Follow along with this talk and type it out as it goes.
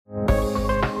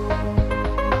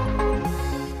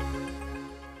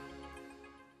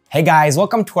Hey guys,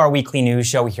 welcome to our weekly news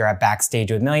show here at Backstage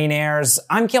with Millionaires.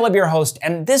 I'm Caleb, your host,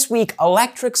 and this week,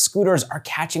 electric scooters are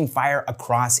catching fire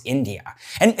across India.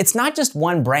 And it's not just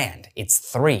one brand, it's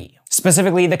three.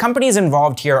 Specifically, the companies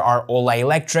involved here are Ola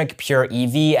Electric, Pure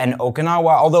EV, and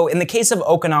Okinawa, although in the case of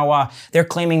Okinawa, they're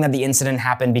claiming that the incident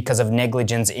happened because of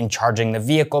negligence in charging the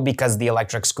vehicle because the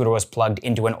electric scooter was plugged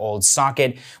into an old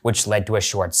socket, which led to a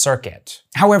short circuit.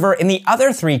 However, in the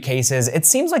other three cases, it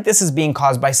seems like this is being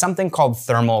caused by something called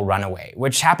thermal runaway,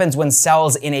 which happens when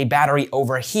cells in a battery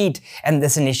overheat, and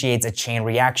this initiates a chain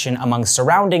reaction among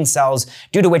surrounding cells,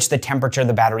 due to which the temperature of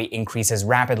the battery increases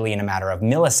rapidly in a matter of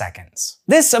milliseconds.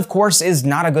 This, of course, is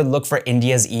not a good look for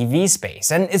India's EV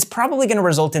space, and it's probably going to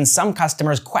result in some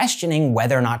customers questioning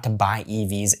whether or not to buy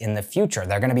EVs in the future.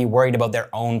 They're going to be worried about their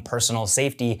own personal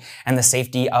safety and the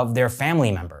safety of their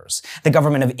family members. The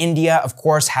government of India, of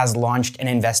course, has launched an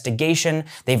investigation.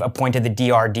 They've appointed the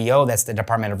DRDO, that's the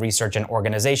Department of Research and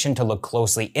Organization, to look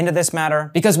closely into this matter.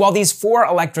 Because while these 4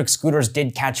 electric scooters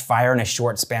did catch fire in a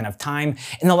short span of time,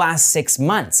 in the last 6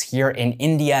 months here in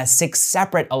India, 6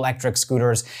 separate electric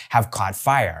scooters have caught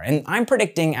fire. And I'm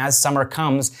predicting as summer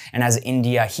comes and as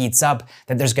India heats up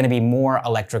that there's going to be more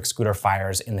electric scooter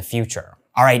fires in the future.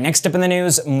 All right, next up in the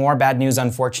news, more bad news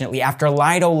unfortunately. After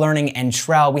Lido Learning and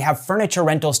Trell, we have furniture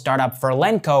rental startup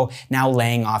Furlenco now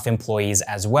laying off employees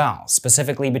as well,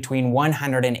 specifically between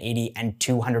 180 and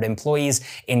 200 employees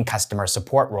in customer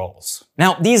support roles.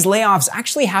 Now, these layoffs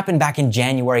actually happened back in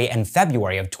January and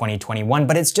February of 2021,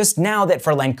 but it's just now that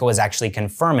Furlenco is actually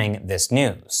confirming this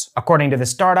news. According to the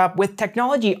startup, with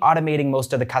technology automating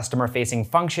most of the customer-facing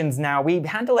functions now, we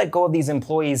had to let go of these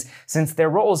employees since their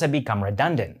roles have become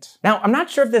redundant. Now, I'm not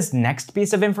sure if this next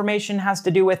piece of information has to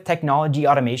do with technology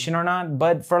automation or not,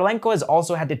 but Furlenco has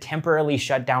also had to temporarily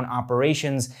shut down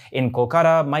operations in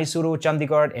Kolkata, Mysuru,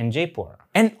 Chandigarh, and Jaipur.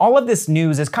 And all of this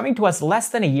news is coming to us less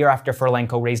than a year after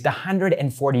Furlenco raised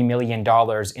 $140 million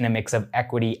in a mix of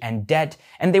equity and debt,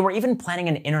 and they were even planning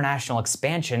an international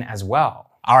expansion as well.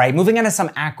 All right, moving on to some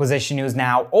acquisition news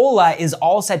now. Ola is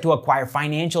all set to acquire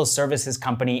financial services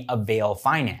company Avail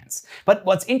Finance. But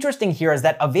what's interesting here is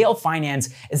that Avail Finance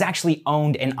is actually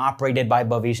owned and operated by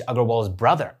Bhavish Aggarwal's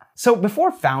brother. So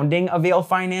before founding Avail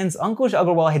Finance, Ankush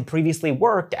Aggarwal had previously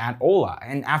worked at Ola,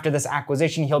 and after this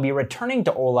acquisition, he'll be returning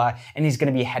to Ola and he's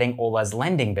going to be heading Ola's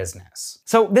lending business.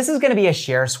 So this is going to be a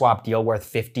share swap deal worth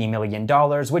 $50 million,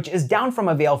 which is down from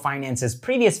Avail Finance's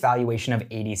previous valuation of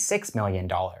 $86 million.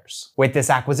 With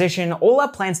this acquisition, Ola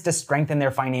plans to strengthen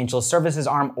their financial services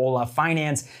arm, Ola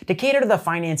Finance, to cater to the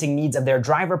financing needs of their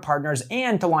driver partners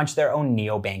and to launch their own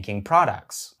neo-banking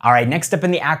products. All right, next up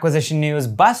in the acquisition news,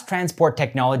 bus transport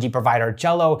technology provider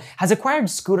Cello has acquired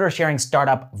scooter sharing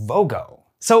startup Vogo.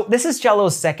 So this is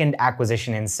Cello's second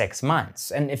acquisition in 6 months,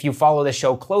 and if you follow the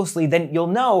show closely, then you'll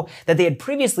know that they had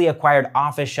previously acquired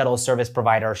office shuttle service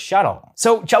provider Shuttle.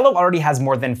 So Cello already has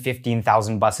more than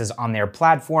 15,000 buses on their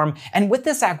platform, and with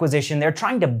this acquisition, they're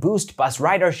trying to boost bus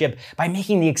ridership by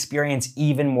making the experience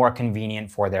even more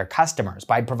convenient for their customers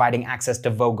by providing access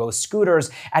to Vogo scooters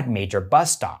at major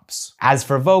bus stops. As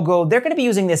for Vogo, they're going to be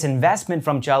using this investment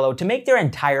from Cello to make their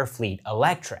entire fleet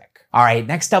electric. All right,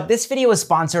 next up, this video is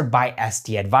sponsored by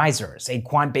ST Advisors, a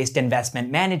quant-based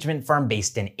investment management firm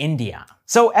based in India.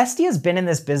 So ST has been in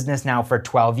this business now for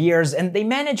 12 years, and they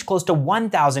manage close to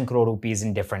 1,000 crore rupees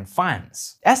in different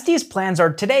funds. ST's plans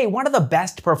are today one of the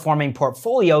best performing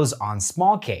portfolios on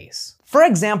small case. For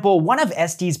example, one of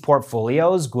ST's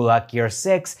portfolios, Gulak Gear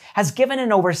 6, has given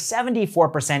an over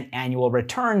 74% annual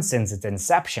return since its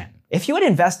inception. If you had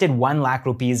invested 1 lakh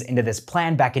rupees into this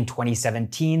plan back in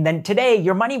 2017, then today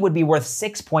your money would be worth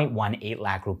 6.18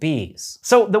 lakh rupees.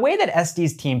 So the way that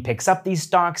ST's team picks up these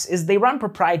stocks is they run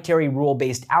proprietary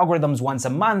rule-based algorithms once a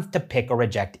month to pick or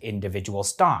reject individual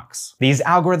stocks. These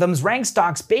algorithms rank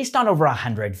stocks based on over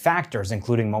 100 factors,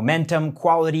 including momentum,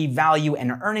 quality, value,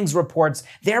 and earnings reports,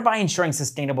 thereby ensuring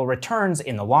sustainable returns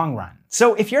in the long run.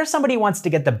 So if you're somebody who wants to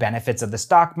get the benefits of the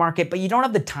stock market, but you don't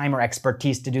have the time or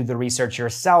expertise to do the research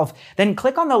yourself, then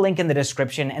click on the link in the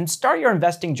description and start your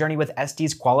investing journey with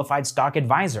ST's qualified stock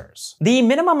advisors. The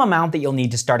minimum amount that you'll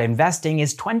need to start investing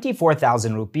is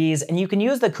 24,000 rupees, and you can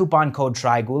use the coupon code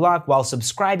TRYGULAK while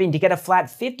subscribing to get a flat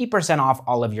 50% off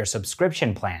all of your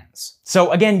subscription plans.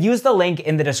 So again, use the link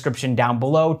in the description down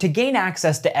below to gain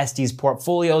access to ST's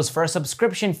portfolios for a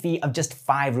subscription fee of just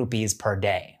 5 rupees per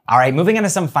day. All right, moving on to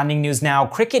some funding news now.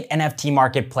 Cricket NFT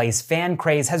marketplace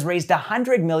FanCraze has raised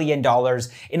 $100 million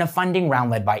in a funding round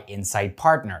led by Insight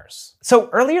Partners. So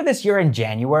earlier this year in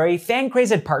January,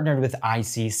 FanCraze had partnered with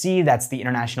ICC, that's the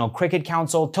International Cricket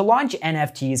Council, to launch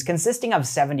NFTs consisting of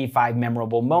 75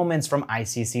 memorable moments from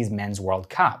ICC's Men's World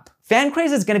Cup.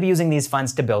 FanCraze is going to be using these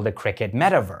funds to build a Cricket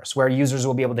metaverse, where users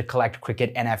will be able to collect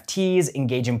Cricket NFTs,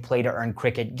 engage in play-to-earn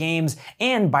Cricket games,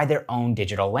 and buy their own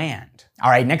digital land. All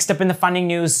right, next up in the funding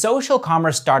news, social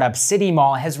commerce startup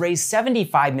CityMall has raised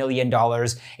 $75 million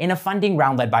in a funding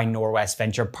round led by Norwest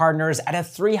Venture Partners at a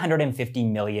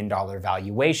 $350 million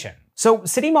valuation. So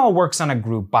CityMall works on a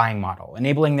group buying model,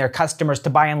 enabling their customers to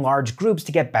buy in large groups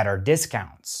to get better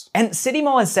discounts. And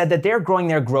CityMall has said that they're growing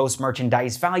their gross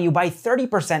merchandise value by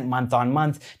 30% month on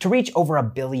month to reach over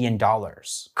 $1 billion.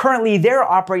 Currently, they're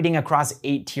operating across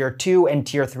 8 Tier 2 and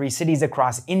Tier 3 cities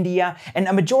across India, and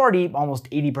a majority, almost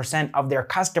 80% of their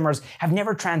customers, have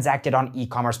never transacted on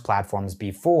e-commerce platforms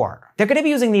before. They're going to be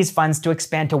using these funds to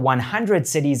expand to 100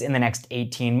 cities in the next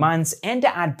 18 months and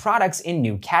to add products in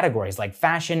new categories like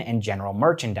fashion and general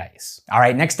merchandise. All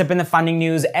right, next up in the funding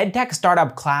news, edtech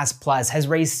startup Class Plus has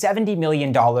raised $70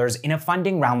 million in a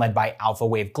funding round led by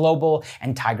AlphaWave Global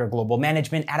and Tiger Global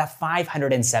Management at a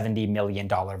 $570 million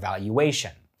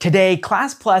valuation. Today,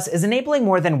 Class Plus is enabling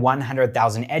more than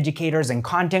 100,000 educators and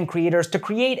content creators to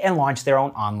create and launch their own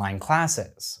online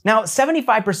classes. Now,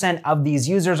 75% of these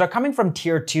users are coming from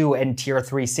Tier 2 and Tier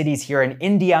 3 cities here in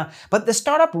India, but the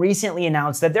startup recently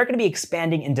announced that they're going to be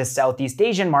expanding into Southeast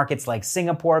Asian markets like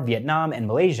Singapore, Vietnam, and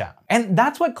Malaysia. And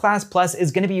that's what Class Plus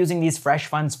is going to be using these fresh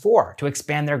funds for, to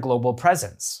expand their global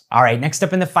presence. All right, next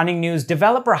up in the funding news,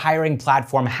 developer hiring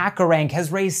platform HackerRank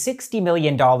has raised $60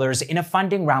 million in a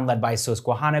funding round led by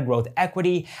Susquehanna Growth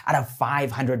Equity at a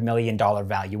 $500 million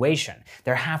valuation.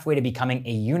 They're halfway to becoming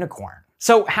a unicorn.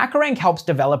 So HackerRank helps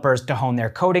developers to hone their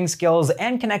coding skills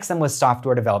and connects them with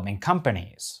software development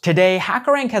companies. Today,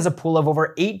 HackerRank has a pool of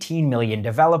over 18 million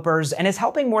developers and is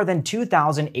helping more than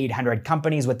 2,800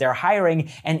 companies with their hiring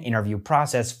and interview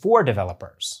process for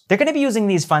developers. They're going to be using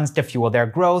these funds to fuel their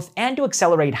growth and to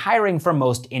accelerate hiring for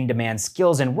most in-demand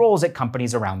skills and roles at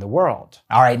companies around the world.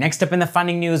 All right, next up in the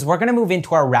funding news, we're going to move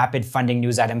into our rapid funding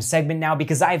news items segment now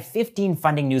because I have 15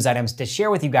 funding news items to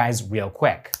share with you guys real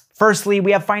quick. Firstly,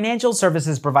 we have financial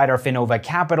services provider Finova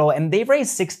Capital, and they've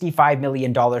raised $65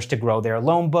 million to grow their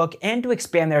loan book and to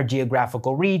expand their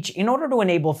geographical reach in order to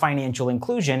enable financial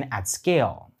inclusion at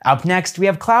scale. Up next, we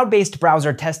have cloud-based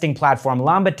browser testing platform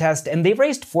LambaTest, and they've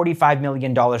raised $45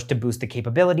 million to boost the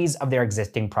capabilities of their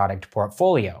existing product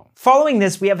portfolio. Following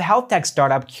this, we have health tech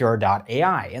startup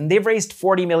Cure.ai, and they've raised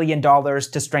 $40 million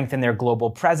to strengthen their global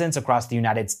presence across the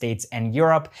United States and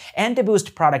Europe, and to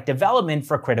boost product development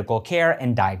for critical care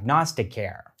and diagnostic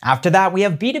care. After that, we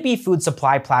have B2B food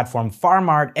supply platform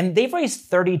Farmart, and they've raised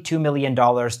 $32 million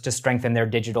to strengthen their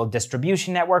digital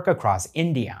distribution network across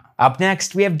India. Up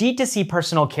next, we have D2C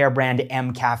personal care brand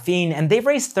M Caffeine, and they've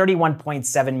raised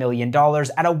 $31.7 million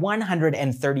at a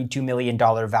 $132 million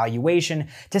valuation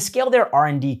to scale their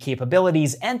R&D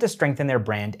capabilities and to strengthen their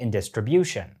brand and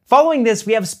distribution. Following this,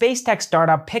 we have space tech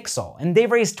startup Pixel, and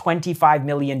they've raised $25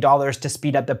 million to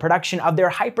speed up the production of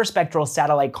their hyperspectral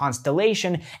satellite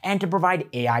constellation and to provide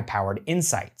AI-powered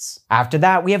insights. After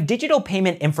that, we have digital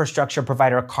payment infrastructure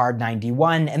provider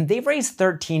Card91, and they've raised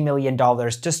 $13 million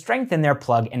to strengthen their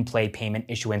plug-and-play payment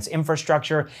issuance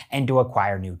infrastructure and to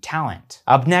acquire new talent.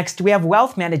 Up next, we have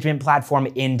wealth management platform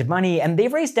IndMoney, and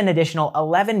they've raised an additional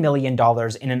 $11 million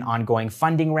in an ongoing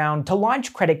funding round to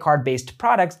launch credit card-based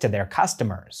products to their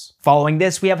customers. Following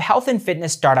this, we have health and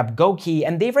fitness startup Gokey,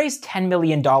 and they've raised $10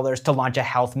 million to launch a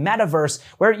health metaverse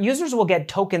where users will get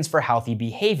tokens for healthy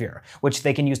behavior, which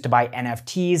they can use to buy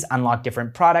NFTs, unlock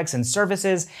different products and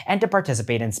services, and to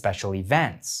participate in special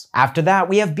events. After that,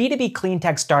 we have B2B clean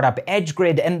tech startup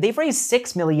EdgeGrid, and they've raised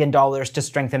 $6 million to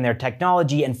strengthen their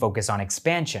technology and focus on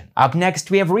expansion. Up next,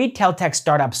 we have retail tech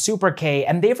startup SuperK,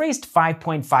 and they've raised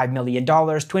 $5.5 million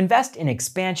to invest in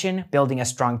expansion, building a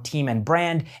strong team and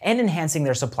brand, and enhancing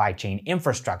their supply chain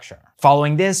infrastructure.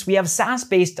 Following this, we have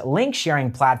SaaS-based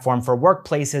link-sharing platform for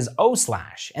workplaces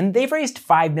Oslash, and they've raised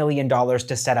 $5 million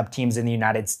to set up teams in the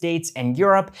United States and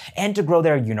Europe and to grow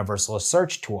their universal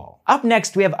search tool. Up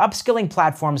next, we have upskilling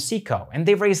platform Seeko, and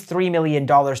they've raised $3 million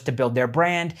to build their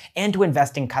brand and to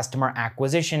invest in customer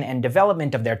acquisition and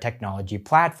development of their technology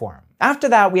platform. After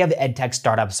that, we have edtech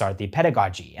startup Sarthi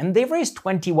Pedagogy, and they've raised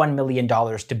 $21 million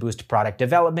to boost product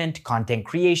development, content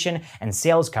creation, and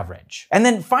sales coverage. And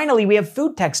then finally, we have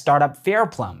food tech startup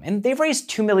Fairplum, and they've raised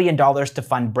 $2 million to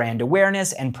fund brand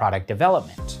awareness and product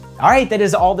development. All right, that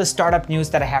is all the startup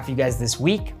news that I have for you guys this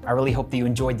week. I really hope that you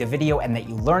enjoyed the video and that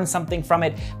you learned something from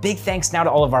it. Big thanks now to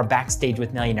all of our Backstage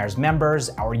with Millionaires members,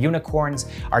 our unicorns,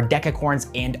 our decacorns,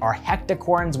 and our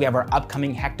hectacorns. We have our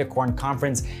upcoming hectacorn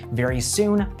conference very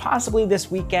soon, possibly possibly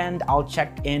this weekend. I'll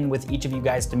check in with each of you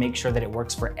guys to make sure that it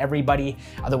works for everybody.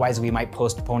 Otherwise, we might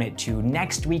postpone it to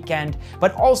next weekend.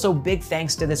 But also big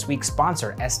thanks to this week's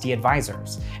sponsor, ST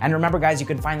Advisors. And remember guys, you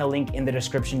can find the link in the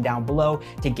description down below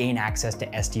to gain access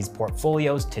to ST's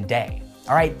portfolios today.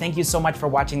 All right, thank you so much for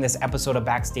watching this episode of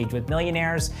Backstage with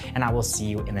Millionaires, and I will see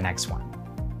you in the next one.